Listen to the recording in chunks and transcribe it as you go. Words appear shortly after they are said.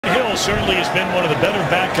certainly has been one of the better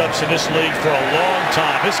backups in this league for a long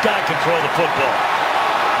time. This guy can throw the football.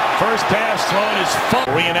 First pass thrown is fun.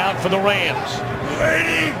 3 and out for the Rams.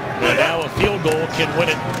 And now a field goal can win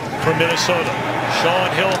it for Minnesota. Shaun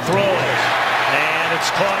Hill throws, and it's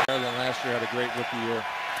caught. Than last year, had a great rookie year.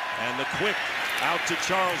 And the quick out to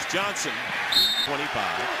Charles Johnson, 25.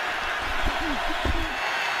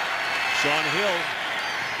 Shaun Hill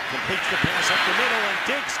completes the pass up the middle, and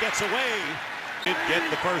Diggs gets away. Did get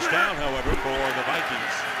the first down, however, for the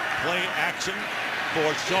Vikings. Play action for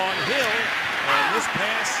Shaun Hill, and this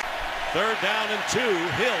pass, 3rd down and 2.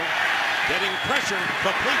 Hill getting pressure,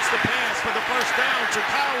 completes the pass for the first down to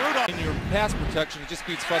Kyle Rudolph. In your pass protection, it just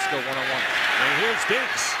beats Fusco one-on-one. And here's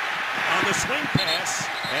Diggs on the swing pass,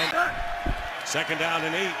 and 2nd down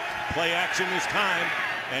and 8. Play action this time,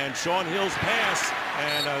 and Shaun Hill's pass,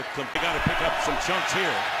 and they got to pick up some chunks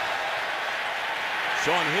here.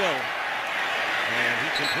 Shaun Hill, and he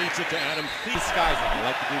completes it to Adam Thielen. Disguising, I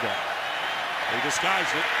like to do that. They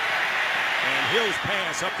disguised it, and Hill's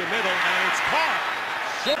pass up the middle, and it's caught.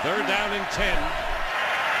 3rd down and 10.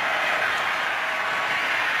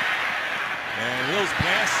 And Hill's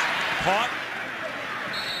pass caught.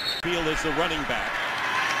 Field is the running back.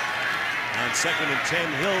 On 2nd and 10,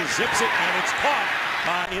 Hill zips it, and it's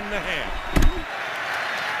caught in the hand.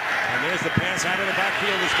 And there's the pass out of the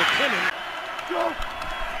backfield is McKinnon.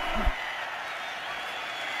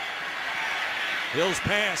 Hill's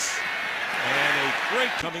pass, and a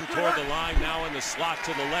great coming toward the line now in the slot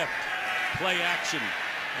to the left. Play action,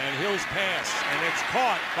 and Hill's pass, and it's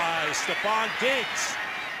caught by Stephon Diggs.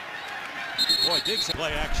 Boy, Diggs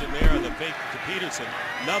play action there on the fake to Peterson.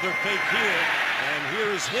 Another fake here, and here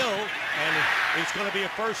is Hill, and it's going to be a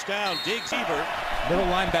first down. Diggs, Middle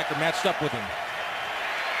linebacker matched up with him.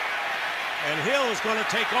 And Hill is going to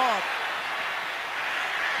take off.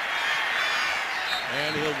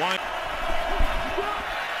 And he'll wind.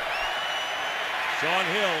 Shaun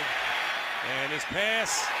Hill, and his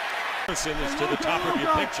pass is to the top of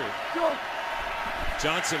your picture.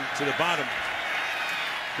 Johnson to the bottom,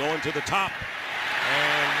 going to the top,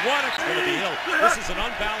 and what it's going to be Hill. This is an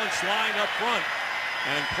unbalanced line up front,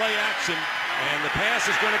 and play action, and the pass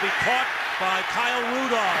is going to be caught by Kyle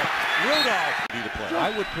Rudolph. Rudolph be the play.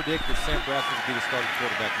 I would predict that Sam Bradford would be the starting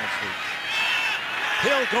quarterback next week.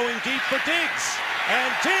 Hill going deep for Diggs,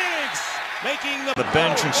 and Diggs making the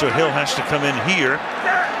bench, and so Hill has to come in here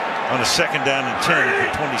on a 2nd down and 10 at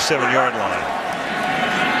the 27-yard line.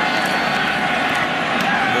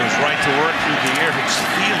 Goes right to work through the air. It's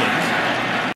Thielen.